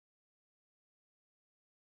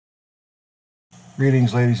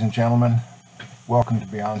Greetings, ladies and gentlemen. Welcome to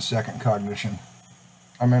Beyond Second Cognition.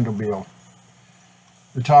 I'm Beall.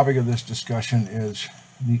 The topic of this discussion is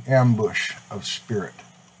the ambush of spirit.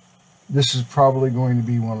 This is probably going to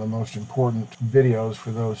be one of the most important videos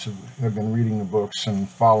for those who have been reading the books and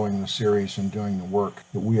following the series and doing the work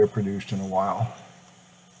that we have produced in a while.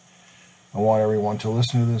 I want everyone to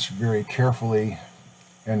listen to this very carefully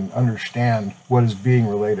and understand what is being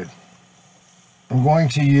related. I'm going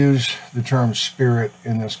to use the term spirit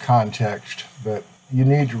in this context, but you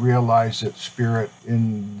need to realize that spirit,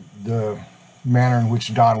 in the manner in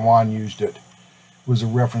which Don Juan used it, was a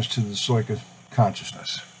reference to the PSOYCA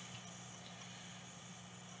consciousness.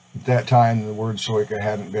 At that time, the word PSOYCA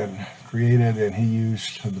hadn't been created, and he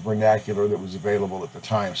used the vernacular that was available at the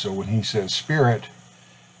time. So when he says spirit,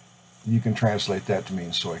 you can translate that to mean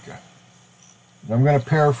PSOYCA. And I'm going to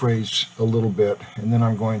paraphrase a little bit, and then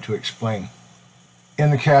I'm going to explain. In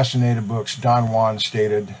the Castaneda books, Don Juan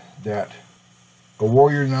stated that a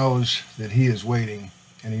warrior knows that he is waiting,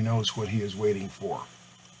 and he knows what he is waiting for.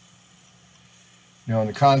 Now, in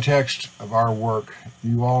the context of our work,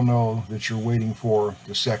 you all know that you're waiting for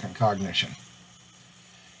the second cognition.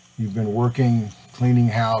 You've been working, cleaning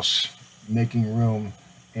house, making room,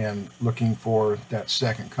 and looking for that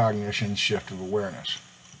second cognition shift of awareness.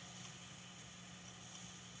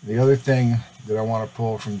 The other thing that I want to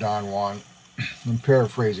pull from Don Juan, I'm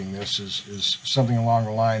paraphrasing this, is something along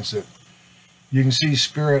the lines that you can see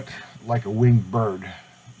spirit like a winged bird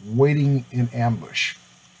waiting in ambush.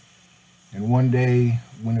 And one day,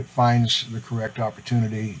 when it finds the correct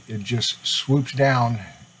opportunity, it just swoops down,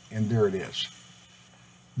 and there it is.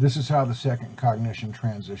 This is how the second cognition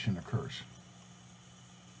transition occurs.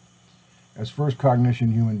 As first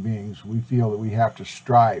cognition human beings, we feel that we have to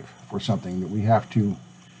strive for something, that we have to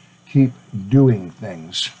keep doing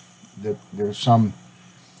things, that there's some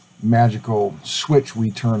magical switch we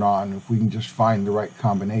turn on if we can just find the right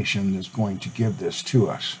combination that's going to give this to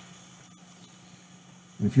us.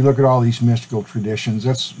 And if you look at all these mystical traditions,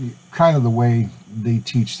 that's kind of the way they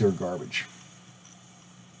teach their garbage.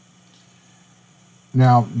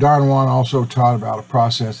 Now, Don Juan also taught about a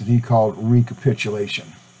process that he called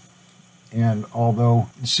recapitulation. And although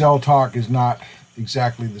cell talk is not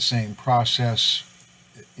exactly the same process,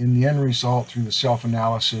 in the end result, through the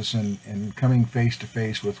self-analysis and coming face to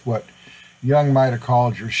face with what Jung might have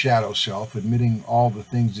called your shadow self, admitting all the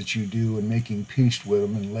things that you do and making peace with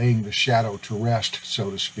them and laying the shadow to rest, so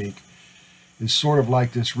to speak, is sort of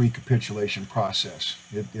like this recapitulation process.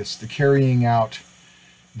 It's the carrying out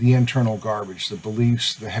the internal garbage, the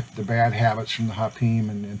beliefs, the bad habits from the Hapim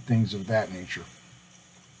and things of that nature.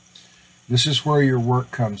 This is where your work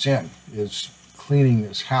comes in, is cleaning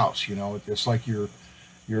this house. You know, it's like you're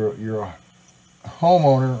a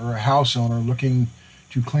homeowner or a house owner looking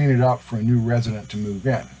to clean it up for a new resident to move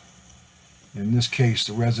in. In this case,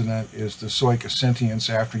 the resident is the PSOYCA sentience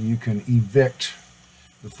after you can evict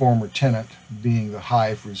the former tenant, being the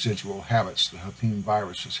hive residual habits, the Hapim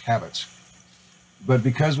virus's habits. But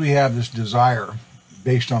because we have this desire,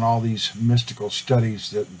 based on all these mystical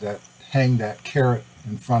studies that hang that carrot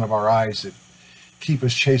in front of our eyes, that keep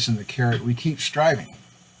us chasing the carrot, we keep striving.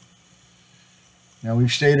 Now,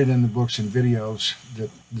 we've stated in the books and videos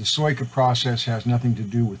that the PSOYCA process has nothing to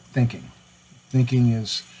do with thinking. Thinking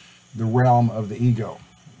is the realm of the ego.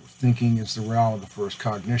 Thinking is the realm of the first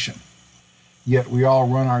cognition. Yet we all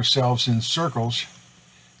run ourselves in circles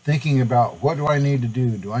thinking about, what do I need to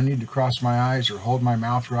do? Do I need to cross my eyes or hold my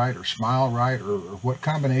mouth right or smile right, or what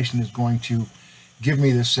combination is going to give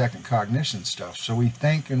me this second cognition stuff? So we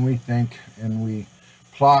think and we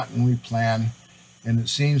plot and we plan. And it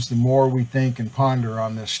seems the more we think and ponder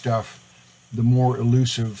on this stuff, the more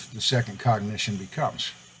elusive the second cognition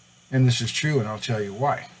becomes. And this is true, and I'll tell you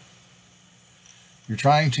why. You're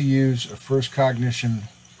trying to use a first cognition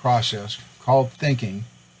process called thinking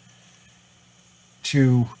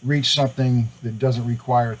to reach something that doesn't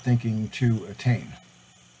require thinking to attain.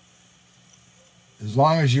 As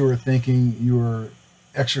long as you are thinking, you are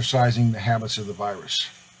exercising the habits of the virus.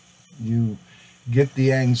 You get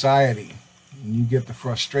the anxiety, and you get the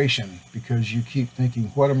frustration because you keep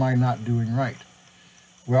thinking, what am I not doing right?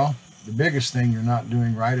 Well, the biggest thing you're not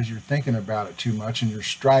doing right is you're thinking about it too much and you're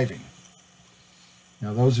striving.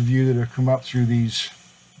 Now, those of you that have come up through these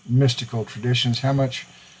mystical traditions, how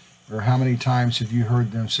many times have you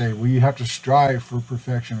heard them say, well, you have to strive for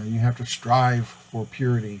perfection, or you have to strive for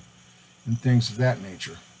purity, and things of that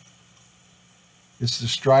nature? It's the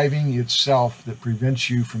striving itself that prevents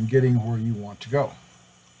you from getting where you want to go.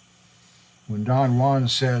 When Don Juan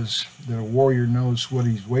says that a warrior knows what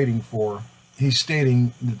he's waiting for, he's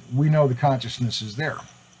stating that we know the consciousness is there.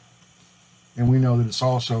 And we know that it's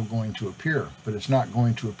also going to appear, but it's not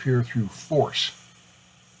going to appear through force.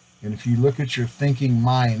 And if you look at your thinking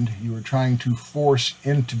mind, you are trying to force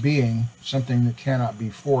into being something that cannot be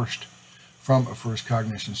forced from a first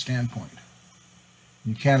cognition standpoint.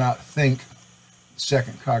 You cannot think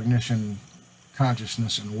second cognition,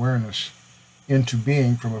 consciousness, and awareness into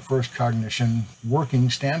being from a first cognition working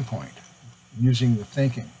standpoint, using the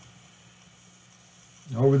thinking.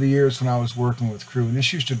 Over the years when I was working with crew, and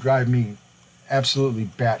this used to drive me absolutely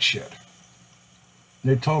batshit,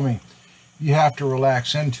 they told me, you have to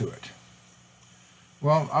relax into it.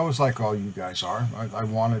 Well, I was like all you guys are. I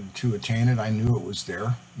wanted to attain it. I knew it was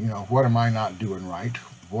there. You know, what am I not doing right?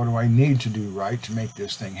 What do I need to do right to make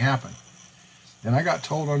this thing happen? And I got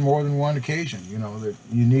told on more than one occasion, you know, that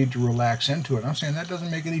you need to relax into it. I'm saying that doesn't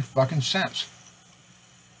make any fucking sense.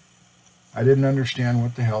 I didn't understand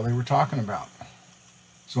what the hell they were talking about.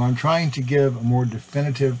 So I'm trying to give a more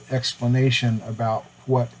definitive explanation about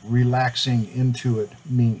what relaxing into it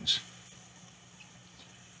means.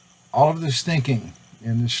 All of this thinking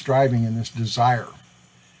and this striving and this desire,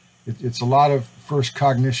 it's a lot of first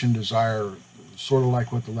cognition desire, sort of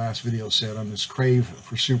like what the last video said on this crave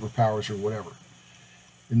for superpowers or whatever.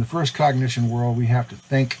 In the first cognition world, we have to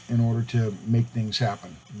think in order to make things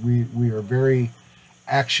happen. We are very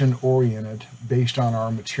action-oriented based on our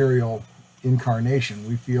material incarnation.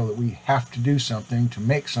 We feel that we have to do something to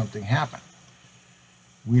make something happen.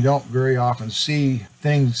 We don't very often see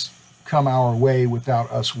things come our way without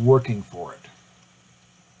us working for it.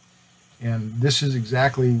 And this is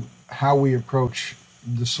exactly how we approach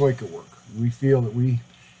the PSOYCA work. We feel that we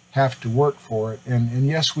have to work for it, and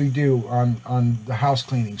yes, we do on the house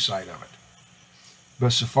cleaning side of it. But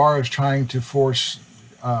so far as trying to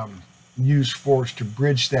use force to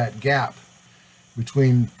bridge that gap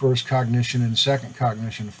between first cognition and second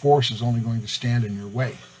cognition, force is only going to stand in your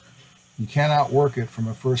way. You cannot work it from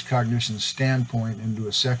a first cognition standpoint into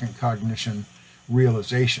a second cognition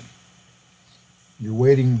realization. You're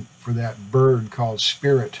waiting for that bird called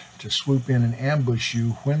spirit to swoop in and ambush you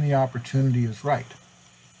when the opportunity is right.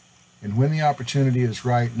 And when the opportunity is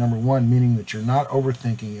right, number one, meaning that you're not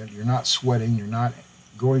overthinking it, you're not sweating, you're not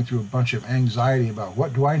going through a bunch of anxiety about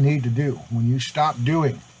what do I need to do. When you stop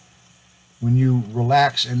doing, when you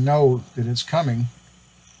relax and know that it's coming,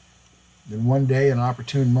 then one day an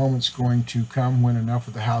opportune moment's going to come when enough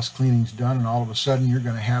of the house cleaning's done, and all of a sudden you're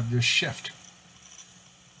going to have this shift.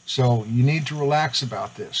 So you need to relax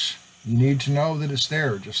about this. You need to know that it's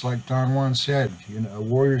there, just like Don Juan said. You know, a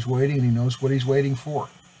warrior's waiting and he knows what he's waiting for.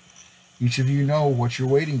 Each of you know what you're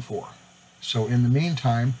waiting for. So in the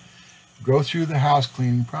meantime, go through the house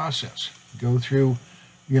cleaning process. Go through,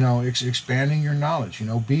 you know, expanding your knowledge. You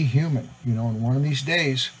know, be human. You know, and one of these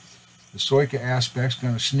days, the PSOYCA aspect's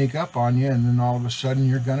going to sneak up on you, and then all of a sudden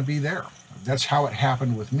you're going to be there. That's how it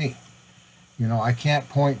happened with me. You know, I can't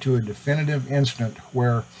point to a definitive instant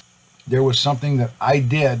where there was something that I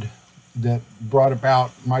did that brought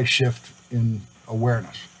about my shift in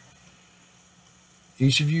awareness.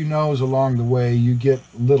 Each of you knows along the way you get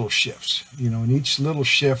little shifts, you know, and each little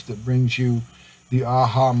shift that brings you the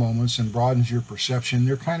aha moments and broadens your perception,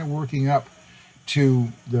 they're kind of working up to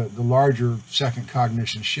the larger second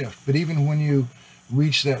cognition shift. But even when you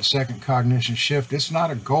reach that second cognition shift, it's not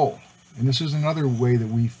a goal. And this is another way that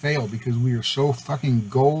we fail, because we are so fucking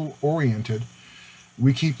goal oriented.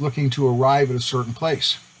 We keep looking to arrive at a certain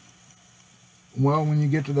place. Well, when you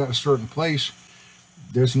get to that certain place,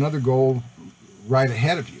 there's another goal right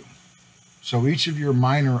ahead of you. So each of your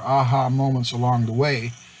minor aha moments along the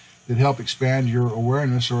way that help expand your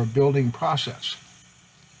awareness are a building process.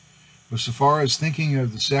 But so far as thinking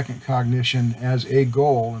of the second cognition as a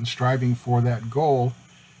goal and striving for that goal,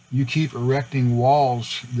 you keep erecting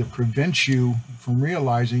walls that prevent you from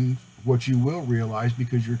realizing what you will realize,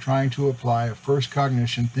 because you're trying to apply a first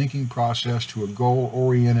cognition thinking process to a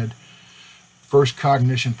goal-oriented first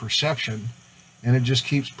cognition perception, and it just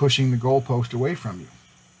keeps pushing the goalpost away from you.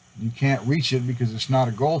 You can't reach it because it's not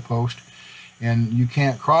a goalpost, and you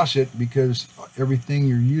can't cross it because everything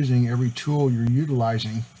you're using, every tool you're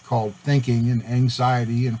utilizing, called thinking and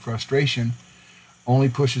anxiety and frustration, only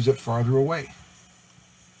pushes it farther away.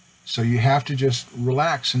 So you have to just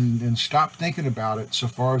relax and stop thinking about it so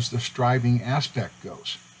far as the striving aspect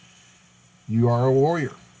goes. You are a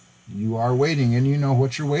warrior. You are waiting, and you know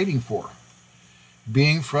what you're waiting for.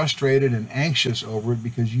 Being frustrated and anxious over it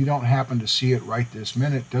because you don't happen to see it right this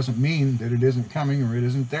minute doesn't mean that it isn't coming or it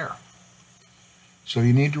isn't there. So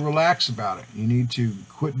you need to relax about it. You need to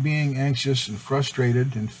quit being anxious and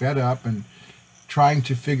frustrated and fed up and trying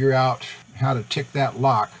to figure out how to tick that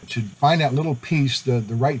lock, to find that little piece, the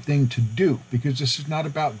right thing to do, because this is not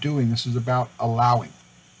about doing, this is about allowing.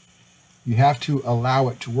 You have to allow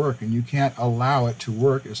it to work, and you can't allow it to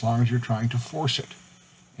work as long as you're trying to force it.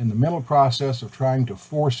 And the mental process of trying to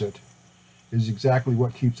force it is exactly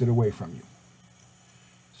what keeps it away from you.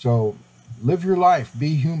 So live your life,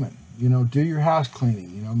 be human, do your house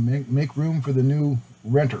cleaning, make room for the new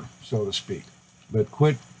renter, so to speak. But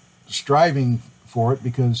quit striving for it,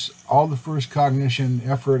 because all the first cognition,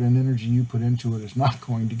 effort, and energy you put into it is not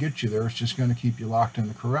going to get you there. It's just going to keep you locked in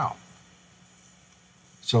the corral.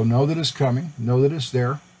 So know that it's coming, know that it's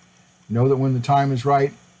there, know that when the time is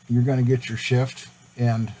right, you're going to get your shift,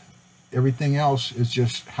 and everything else is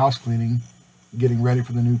just house cleaning, getting ready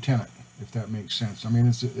for the new tenant, if that makes sense. I mean,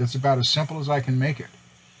 it's about as simple as I can make it.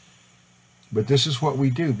 But this is what we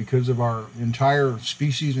do. Because of our entire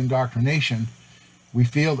species indoctrination, we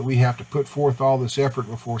feel that we have to put forth all this effort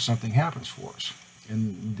before something happens for us.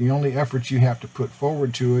 And the only effort you have to put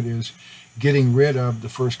forward to it is getting rid of the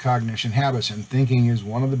first cognition habits, and thinking is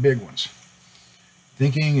one of the big ones.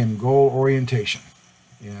 Thinking and goal orientation.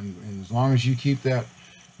 And as long as you keep that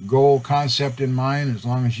goal concept in mind, as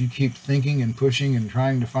long as you keep thinking and pushing and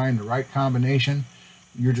trying to find the right combination,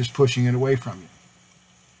 you're just pushing it away from you.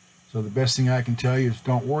 So the best thing I can tell you is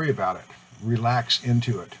don't worry about it. Relax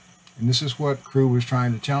into it. And this is what crew was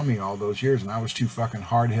trying to tell me all those years, and I was too fucking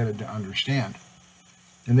hard-headed to understand.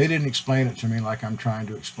 And they didn't explain it to me like I'm trying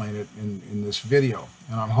to explain it in this video.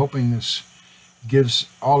 And I'm hoping this gives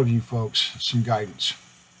all of you folks some guidance.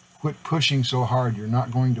 Quit pushing so hard. You're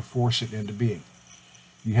not going to force it into being.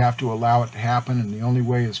 You have to allow it to happen, and the only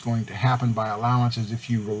way it's going to happen by allowance is if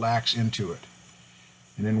you relax into it.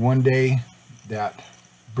 And then one day, that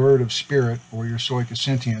bird of spirit, or your PSOYCA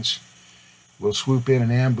sentience, will swoop in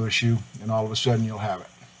and ambush you, and all of a sudden you'll have it.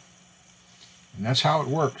 And that's how it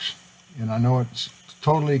works. And I know it's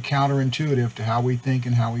totally counterintuitive to how we think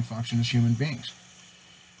and how we function as human beings.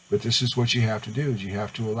 But this is what you have to do, is you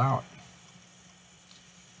have to allow it.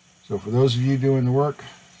 So for those of you doing the work,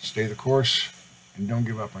 stay the course and don't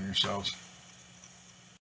give up on yourselves.